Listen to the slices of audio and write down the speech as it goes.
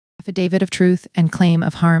affidavit of truth and claim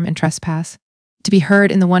of harm and trespass, to be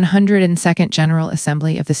heard in the 102nd General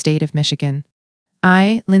Assembly of the State of Michigan.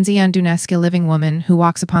 I, Lindsay Andunesk, a living woman who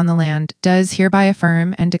walks upon the land, does hereby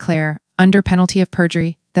affirm and declare, under penalty of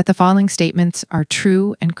perjury, that the following statements are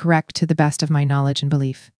true and correct to the best of my knowledge and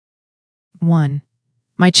belief. 1.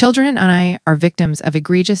 My children and I are victims of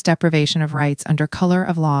egregious deprivation of rights under color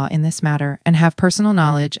of law in this matter and have personal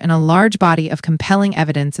knowledge and a large body of compelling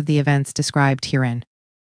evidence of the events described herein.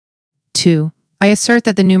 2. I assert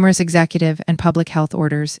that the numerous executive and public health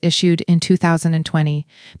orders issued in 2020,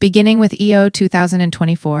 beginning with EO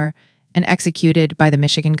 2024, and executed by the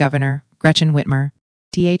Michigan Governor, Gretchen Whitmer,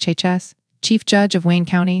 DHHS, Chief Judge of Wayne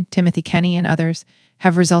County, Timothy Kenny, and others,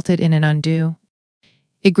 have resulted in an undue,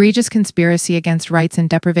 egregious conspiracy against rights and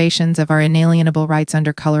deprivations of our inalienable rights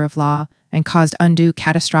under color of law and caused undue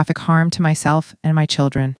catastrophic harm to myself and my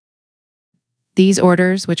children. These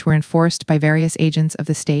orders, which were enforced by various agents of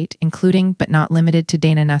the state, including but not limited to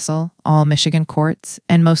Dana Nessel, all Michigan courts,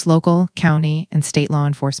 and most local, county, and state law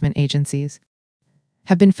enforcement agencies,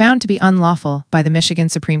 have been found to be unlawful by the Michigan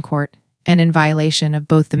Supreme Court and in violation of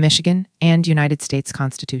both the Michigan and United States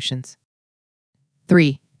constitutions.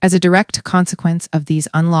 3. As a direct consequence of these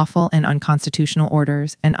unlawful and unconstitutional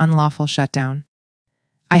orders and unlawful shutdown,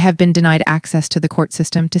 I have been denied access to the court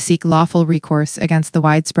system to seek lawful recourse against the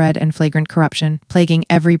widespread and flagrant corruption plaguing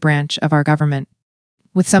every branch of our government,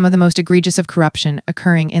 with some of the most egregious of corruption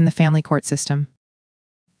occurring in the family court system.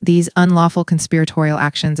 These unlawful conspiratorial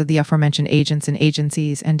actions of the aforementioned agents and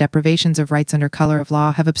agencies and deprivations of rights under color of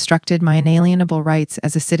law have obstructed my inalienable rights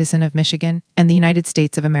as a citizen of Michigan and the United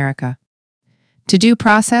States of America to due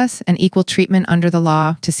process and equal treatment under the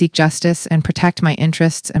law, to seek justice and protect my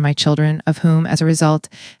interests and my children, of whom, as a result,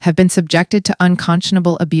 have been subjected to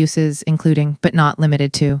unconscionable abuses, including, but not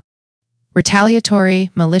limited to, retaliatory,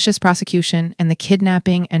 malicious prosecution and the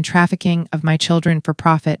kidnapping and trafficking of my children for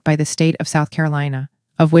profit by the state of South Carolina,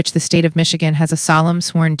 of which the state of Michigan has a solemn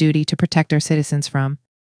sworn duty to protect our citizens from,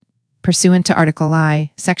 pursuant to Article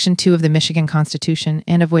I, Section 2 of the Michigan Constitution,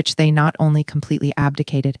 and of which they not only completely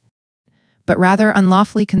abdicated, but rather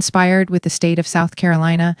unlawfully conspired with the state of South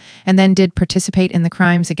Carolina, and then did participate in the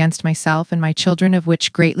crimes against myself and my children, of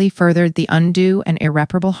which greatly furthered the undue and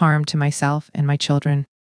irreparable harm to myself and my children.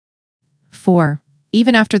 4.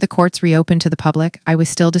 Even after the courts reopened to the public, I was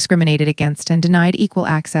still discriminated against and denied equal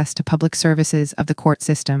access to public services of the court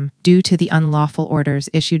system due to the unlawful orders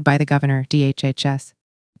issued by the Governor, DHHS,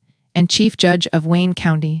 and Chief Judge of Wayne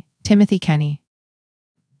County, Timothy Kenny.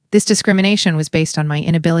 This discrimination was based on my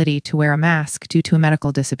inability to wear a mask due to a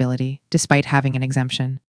medical disability, despite having an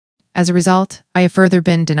exemption. As a result, I have further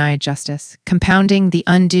been denied justice, compounding the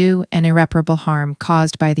undue and irreparable harm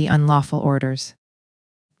caused by the unlawful orders.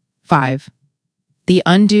 5. The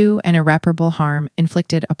undue and irreparable harm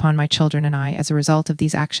inflicted upon my children and I as a result of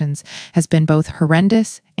these actions has been both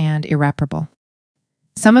horrendous and irreparable.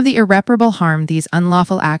 Some of the irreparable harm these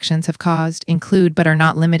unlawful actions have caused include, but are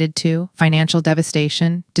not limited to, financial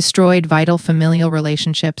devastation, destroyed vital familial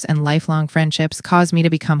relationships and lifelong friendships, caused me to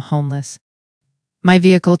become homeless, my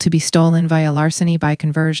vehicle to be stolen via larceny by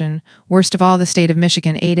conversion. Worst of all, the state of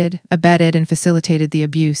Michigan aided, abetted, and facilitated the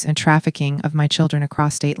abuse and trafficking of my children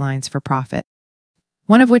across state lines for profit,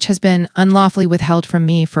 one of which has been unlawfully withheld from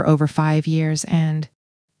me for over 5 years, and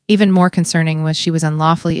even more concerning was she was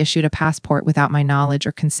unlawfully issued a passport without my knowledge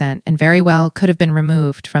or consent and very well could have been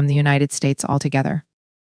removed from the United States altogether.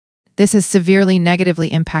 This has severely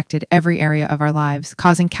negatively impacted every area of our lives,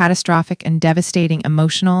 causing catastrophic and devastating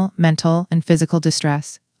emotional, mental, and physical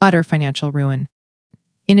distress, utter financial ruin.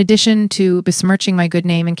 In addition to besmirching my good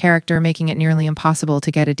name and character, making it nearly impossible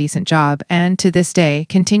to get a decent job, and to this day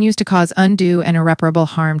continues to cause undue and irreparable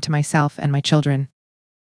harm to myself and my children.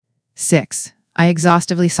 6. I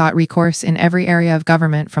exhaustively sought recourse in every area of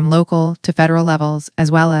government from local to federal levels, as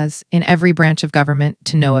well as in every branch of government,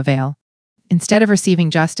 to no avail. Instead of receiving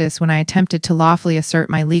justice when I attempted to lawfully assert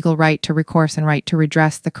my legal right to recourse and right to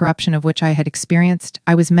redress the corruption of which I had experienced,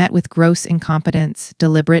 I was met with gross incompetence,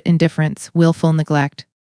 deliberate indifference, willful neglect,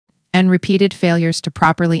 and repeated failures to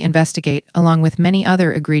properly investigate, along with many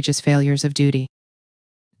other egregious failures of duty.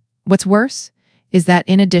 What's worse is that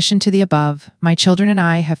in addition to the above, my children and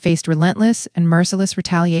I have faced relentless and merciless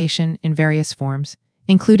retaliation in various forms,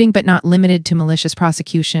 including but not limited to malicious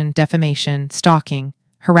prosecution, defamation, stalking,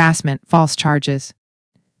 harassment, false charges,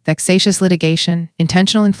 vexatious litigation,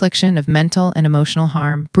 intentional infliction of mental and emotional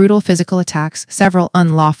harm, brutal physical attacks, several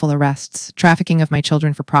unlawful arrests, trafficking of my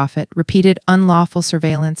children for profit, repeated unlawful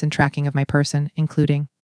surveillance and tracking of my person, including,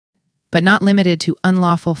 but not limited to,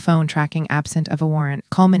 unlawful phone tracking absent of a warrant,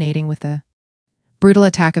 culminating with the brutal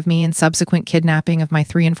attack of me and subsequent kidnapping of my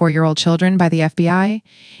 3 and 4-year-old children by the FBI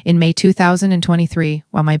in May 2023,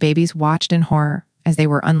 while my babies watched in horror as they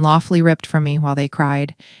were unlawfully ripped from me while they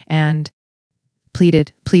cried and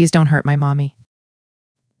pleaded, "Please don't hurt my mommy."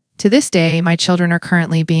 To this day, my children are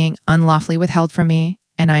currently being unlawfully withheld from me,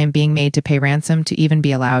 and I am being made to pay ransom to even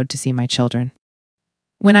be allowed to see my children,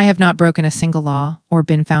 when I have not broken a single law or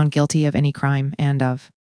been found guilty of any crime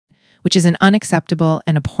which is an unacceptable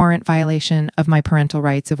and abhorrent violation of my parental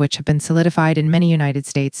rights, of which have been solidified in many United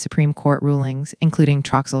States Supreme Court rulings, including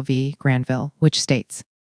Troxel v. Granville, which states,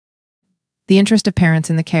 "The interest of parents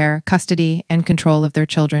in the care, custody, and control of their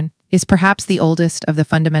children is perhaps the oldest of the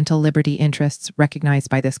fundamental liberty interests recognized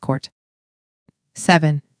by this court."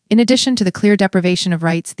 7. In addition to the clear deprivation of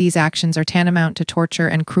rights, these actions are tantamount to torture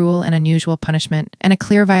and cruel and unusual punishment, and a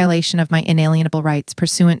clear violation of my inalienable rights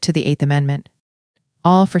pursuant to the Eighth Amendment,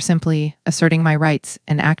 all for simply asserting my rights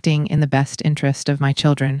and acting in the best interest of my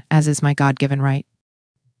children, as is my God-given right,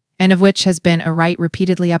 and of which has been a right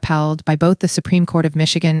repeatedly upheld by both the Supreme Court of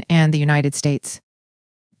Michigan and the United States.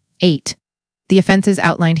 8. The offenses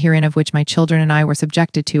outlined herein, of which my children and I were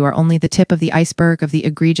subjected to, are only the tip of the iceberg of the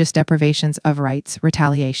egregious deprivations of rights,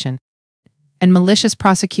 retaliation, and malicious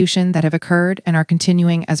prosecution that have occurred and are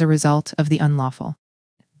continuing as a result of the unlawful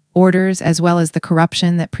orders, as well as the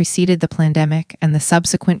corruption that preceded the pandemic and the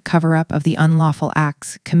subsequent cover-up of the unlawful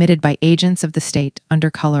acts committed by agents of the state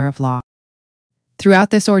under color of law. Throughout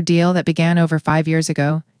this ordeal that began over 5 years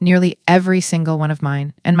ago, nearly every single one of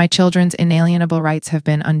mine and my children's inalienable rights have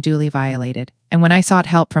been unduly violated, and when I sought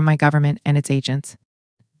help from my government and its agents,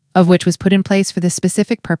 of which was put in place for the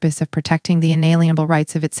specific purpose of protecting the inalienable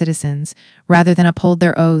rights of its citizens, rather than uphold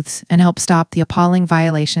their oaths and help stop the appalling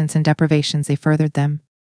violations and deprivations they furthered them,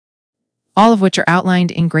 all of which are outlined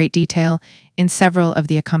in great detail in several of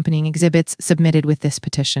the accompanying exhibits submitted with this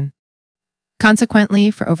petition.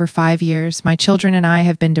 Consequently, for over 5 years, my children and I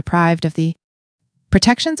have been deprived of the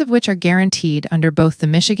protections of which are guaranteed under both the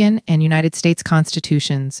Michigan and United States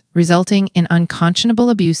constitutions, resulting in unconscionable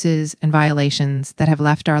abuses and violations that have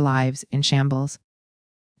left our lives in shambles.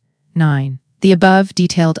 9. The above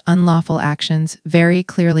detailed unlawful actions very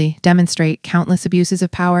clearly demonstrate countless abuses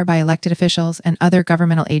of power by elected officials and other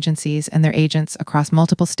governmental agencies and their agents across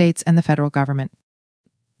multiple states and the federal government,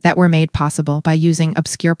 that were made possible by using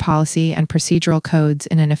obscure policy and procedural codes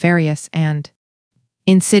in a nefarious and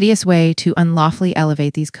insidious way to unlawfully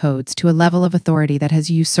elevate these codes to a level of authority that has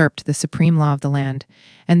usurped the supreme law of the land,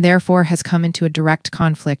 and therefore has come into a direct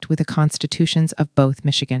conflict with the constitutions of both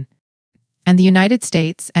Michigan and the United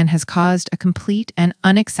States, and has caused a complete and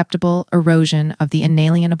unacceptable erosion of the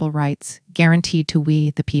inalienable rights guaranteed to we,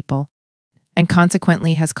 the people, and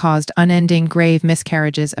consequently has caused unending grave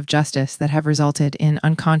miscarriages of justice that have resulted in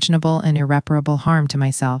unconscionable and irreparable harm to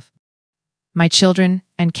myself, my children,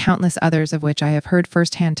 and countless others of which I have heard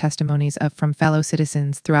firsthand testimonies of from fellow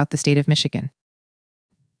citizens throughout the state of Michigan.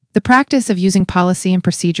 The practice of using policy and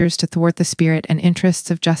procedures to thwart the spirit and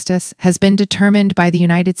interests of justice has been determined by the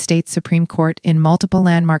United States Supreme Court in multiple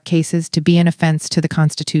landmark cases to be an offense to the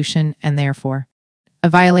Constitution and therefore a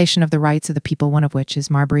violation of the rights of the people, one of which is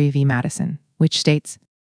Marbury v. Madison, which states,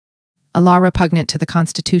 "A law repugnant to the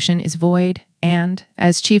Constitution is void, and,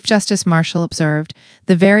 as Chief Justice Marshall observed,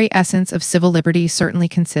 the very essence of civil liberty certainly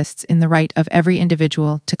consists in the right of every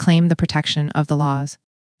individual to claim the protection of the laws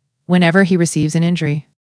whenever he receives an injury.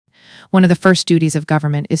 One of the first duties of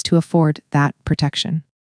government is to afford that protection."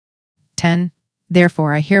 10.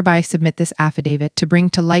 Therefore, I hereby submit this affidavit to bring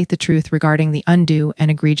to light the truth regarding the undue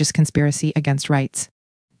and egregious conspiracy against rights,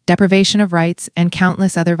 deprivation of rights, and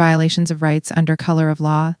countless other violations of rights under color of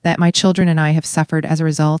law that my children and I have suffered as a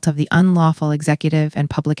result of the unlawful executive and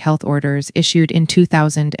public health orders issued in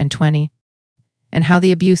 2020, and how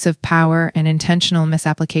the abuse of power and intentional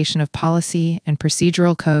misapplication of policy and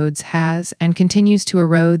procedural codes has and continues to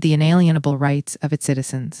erode the inalienable rights of its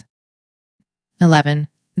citizens. 11.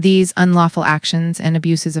 These unlawful actions and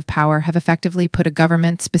abuses of power have effectively put a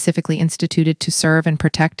government specifically instituted to serve and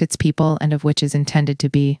protect its people, and of which is intended to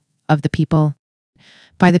be of the people,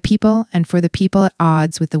 by the people, and for the people, at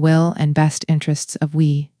odds with the will and best interests of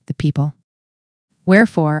we, the people.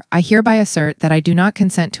 Wherefore, I hereby assert that I do not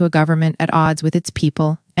consent to a government at odds with its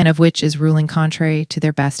people, and of which is ruling contrary to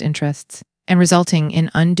their best interests, and resulting in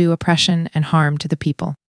undue oppression and harm to the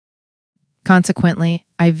people. Consequently,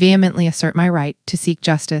 I vehemently assert my right to seek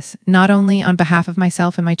justice, not only on behalf of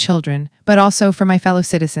myself and my children, but also for my fellow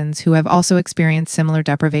citizens who have also experienced similar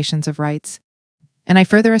deprivations of rights. And I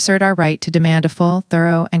further assert our right to demand a full,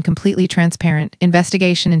 thorough, and completely transparent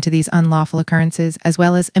investigation into these unlawful occurrences, as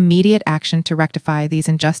well as immediate action to rectify these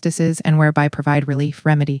injustices and whereby provide relief,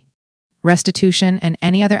 remedy, restitution, and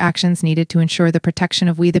any other actions needed to ensure the protection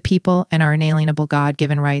of we the people and our inalienable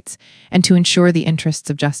God-given rights, and to ensure the interests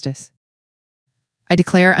of justice. I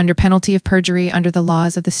declare under penalty of perjury under the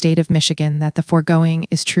laws of the state of Michigan that the foregoing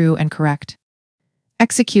is true and correct.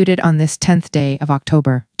 Executed on this 10th day of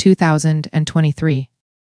October, 2023.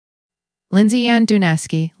 Lindsay Ann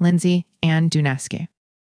Dunaski, Lindsay Ann Dunaski.